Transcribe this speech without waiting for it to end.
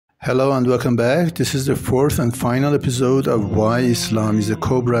Hello and welcome back. This is the fourth and final episode of Why Islam is a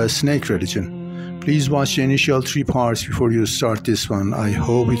Cobra snake religion. Please watch the initial 3 parts before you start this one. I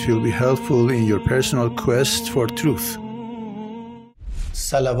hope it will be helpful in your personal quest for truth.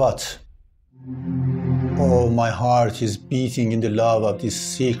 Salawat. Oh, my heart is beating in the love of this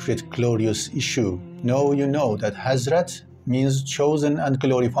secret, glorious issue. Now you know that Hazrat means chosen and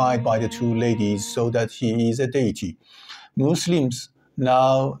glorified by the two ladies, so that he is a deity. Muslims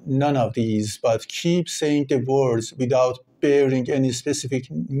now none of these, but keep saying the words without bearing any specific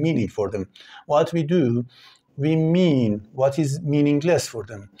meaning for them. What we do, we mean what is meaningless for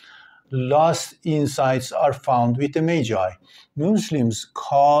them. Lost insights are found with the Magi. Muslims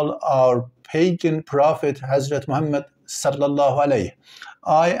call our pagan prophet Hazrat Muhammad sallallahu alayhi.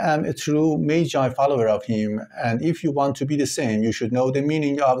 I am a true Magi follower of him, and if you want to be the same, you should know the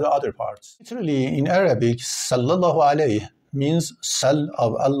meaning of the other parts. Literally, in Arabic, sallallahu alayhi means sal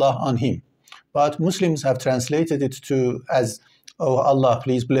of Allah on him. But Muslims have translated it as, oh Allah,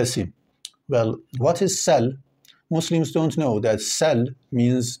 please bless him. Well, what is sal? Muslims don't know that sal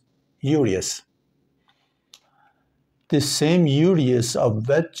means urious. The same urious of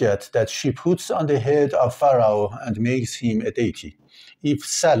Wajjat that she puts on the head of Pharaoh and makes him a deity. If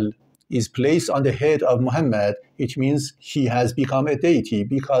sal is placed on the head of Muhammad, it means he has become a deity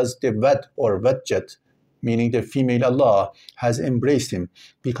because the Wad or Wajjat, meaning the female Allah, has embraced him.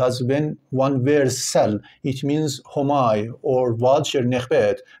 Because when one wears sal, it means Homai or vulture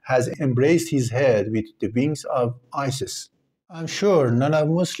Nekhbet has embraced his head with the wings of Isis. I'm sure none of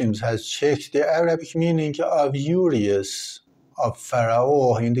Muslims has checked the Arabic meaning of urious of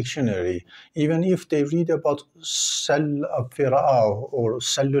Pharaoh in dictionary. Even if they read about Sal of Pharaoh or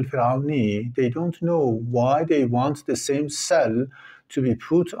Salul Firauni, they don't know why they want the same sal to be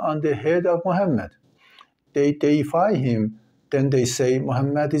put on the head of Muhammad. They deify him, then they say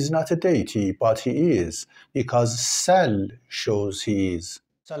Muhammad is not a deity, but he is, because sal shows he is.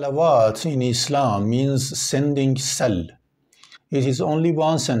 Salawat in Islam means sending sal. It is only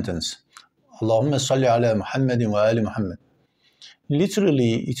one sentence. Allahumma salli ala Muhammadin wa ali Muhammad.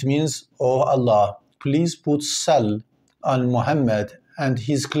 Literally, it means, oh Allah, please put sal on Muhammad and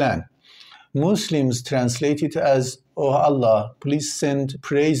his clan. Muslims translate it as, oh Allah, please send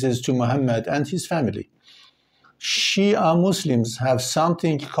praises to Muhammad and his family. Shia Muslims have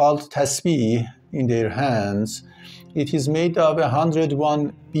something called tasbih in their hands. It is made of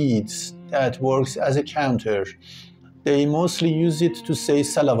 101 beads that works as a counter. They mostly use it to say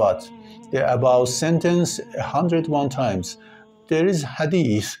salawat, the above sentence 101 times. There is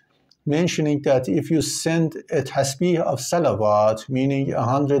hadith mentioning that if you send a tasbih of salawat, meaning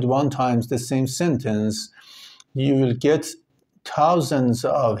 101 times the same sentence, you will get thousands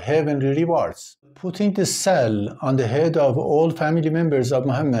of heavenly rewards. Putting the sal on the head of all family members of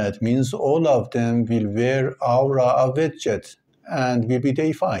Muhammad means all of them will wear aura of Wajjat and will be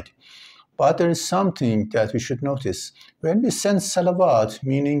deified. But there is something that we should notice. When we send salawat,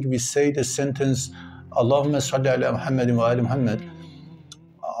 meaning we say the sentence, Allahumma salli ala Muhammadin wa ali Muhammad,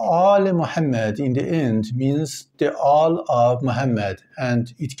 Al Muhammad in the end means the all of Muhammad,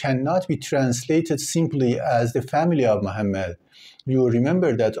 and it cannot be translated simply as the family of Muhammad. You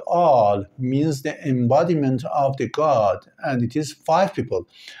remember that all means the embodiment of the God, and it is 5 people.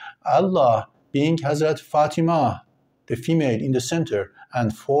 Allah being Hazrat Fatima, the female in the center,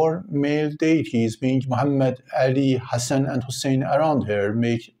 and 4 male deities being Muhammad, Ali, Hassan, and Hussein around her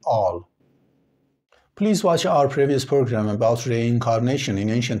make all. Please watch our previous program about reincarnation in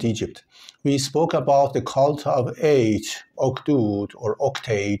ancient Egypt. We spoke about the cult of 8, Okdud or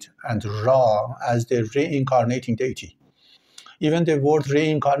Octate, and Ra as the reincarnating deity. Even the word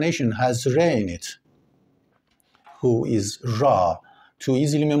reincarnation has Re in it, who is Ra. To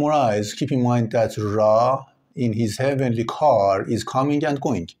easily memorize, keep in mind that Ra in his heavenly car is coming and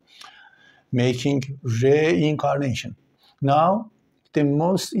going, making reincarnation. Now, the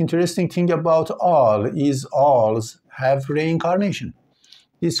most interesting thing about all is alls have reincarnation.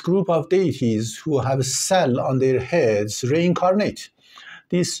 This group of deities who have sal on their heads reincarnate.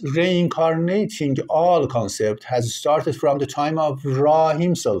 This reincarnating all concept has started from the time of Ra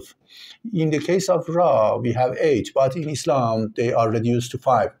himself. In the case of Ra, we have 8, but in Islam, they are reduced to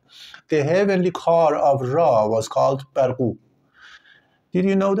 5. The heavenly car of Ra was called Barqu. Did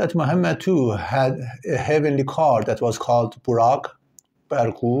you know that Muhammad too had a heavenly car that was called Burak?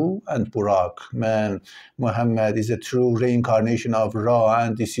 Barqu and Burak. Man, Muhammad is a true reincarnation of Ra,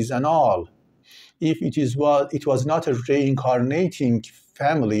 and this is an all. If it was not a reincarnating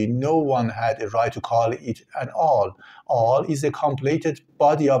family, no one had a right to call it an all. All is a completed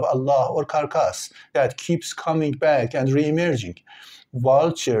body of Allah or carcass that keeps coming back and re-emerging.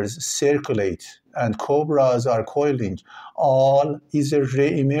 vultures circulate and cobras are coiling, all is a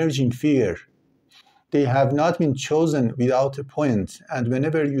re-emerging fear. They have not been chosen without a point, and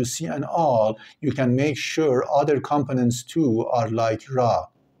whenever you see an all, you can make sure other components too are like Ra,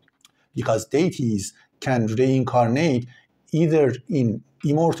 because deities can reincarnate either in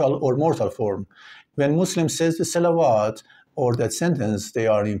immortal or mortal form. When Muslims says the salawat or that sentence, they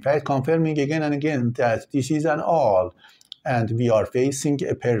are in fact confirming again and again that this is an all, and we are facing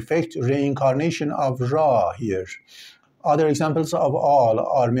a perfect reincarnation of Ra here. Other examples of all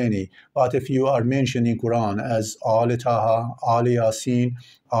are many, but a few are mentioned in Quran as Al Taha, Al Yasin,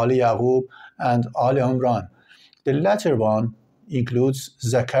 Al Yaqub, and Al Imran. The latter one includes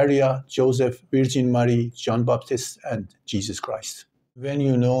Zachariah, Joseph, Virgin Mary, John Baptist, and Jesus Christ. When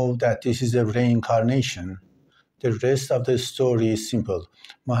you know that this is a reincarnation, the rest of the story is simple.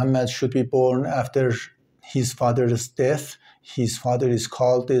 Muhammad should be born after his father's death. His father is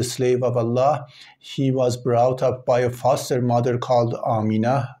called the slave of Allah. He was brought up by a foster mother called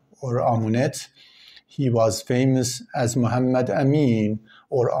Amina or Amunet. He was famous as Muhammad Amin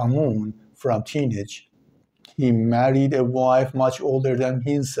or Amun from teenage. He married a wife much older than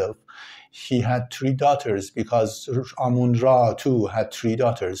himself. He had 3 daughters because Amun-Ra too had 3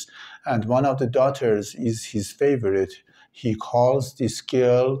 daughters, and one of the daughters is his favorite. He calls this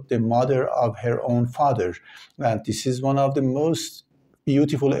girl the mother of her own father, and this is one of the most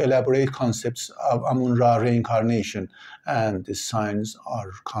beautiful, elaborate concepts of Amun-Ra reincarnation, and the signs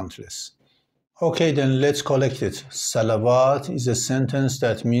are countless. Okay, then let's collect it. Salawat is a sentence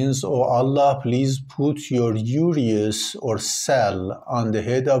that means, "Oh Allah, please put your urious or sal on the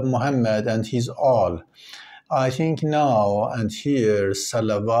head of Muhammad and his all." I think now and here,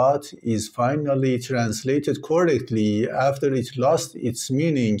 salawat is finally translated correctly after it lost its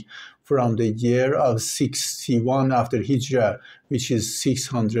meaning from the year of 61 after Hijrah, which is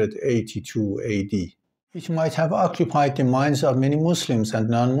 682 AD. It might have occupied the minds of many Muslims and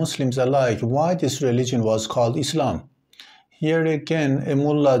non-Muslims alike why this religion was called Islam. Here again, a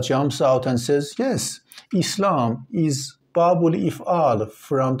mullah jumps out and says, yes, Islam is Babul If'al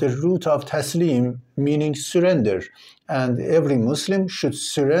from the root of taslim, meaning surrender. And every Muslim should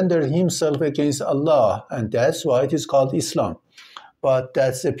surrender himself against Allah, and that's why it is called Islam. But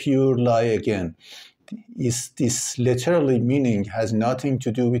that's a pure lie again. This literally meaning has nothing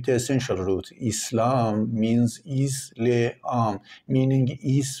to do with the essential root. Islam means is-le-am, meaning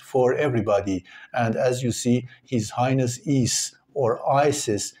is for everybody. And as you see, His Highness Is or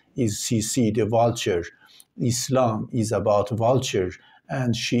Isis is Sisi, the vulture. Islam is about vulture,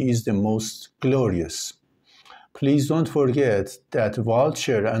 and she is the most glorious. Please don't forget that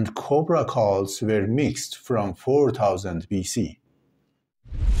vulture and cobra calls were mixed from 4000 BC.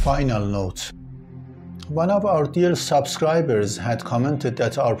 Final note. One of our dear subscribers had commented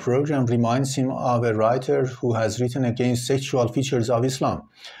that our program reminds him of a writer who has written against sexual features of Islam.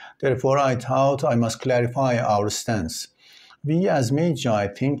 Therefore, I thought I must clarify our stance. We as Magi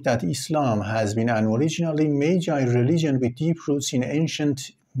think that Islam has been an originally Magi religion with deep roots in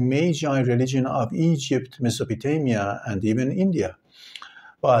ancient Magi religion of Egypt, Mesopotamia, and even India.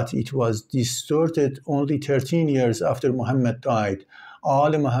 But it was distorted only 13 years after Muhammad died.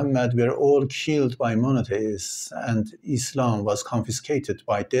 Al Muhammad were all killed by monotheists, and Islam was confiscated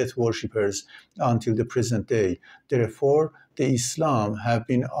by death worshippers until the present day. Therefore, the Islam have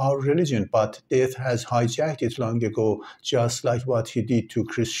been our religion, but death has hijacked it long ago, just like what he did to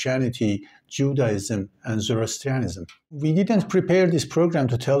Christianity, Judaism, and Zoroastrianism. We didn't prepare this program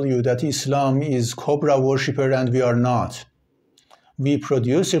to tell you that Islam is Cobra worshipper and we are not. We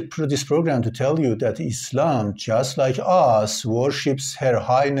produced this program to tell you that Islam, just like us, worships Her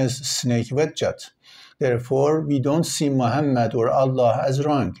Highness Snake Wedjat. Therefore, we don't see Muhammad or Allah as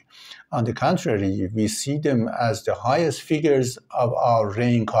wrong. On the contrary, we see them as the highest figures of our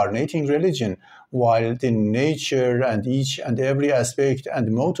reincarnating religion, while the nature and each and every aspect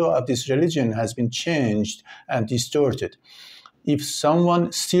and motto of this religion has been changed and distorted. If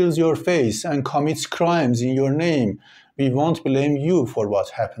someone steals your face and commits crimes in your name, we won't blame you for what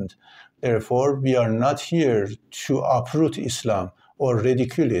happened. Therefore, we are not here to uproot Islam or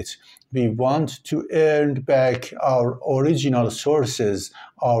ridicule it. We want to earn back our original sources,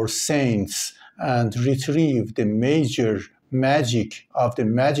 our saints, and retrieve the major magic of the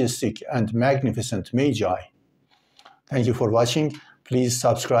majestic and magnificent Magi. Thank you for watching. Please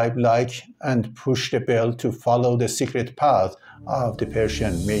subscribe, like, and push the bell to follow the secret path of the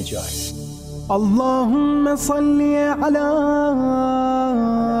Persian Magi. اللهم صل على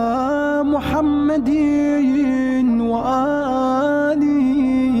محمد وآل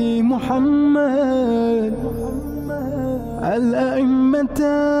محمد الأئمة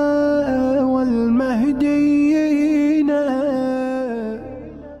أتى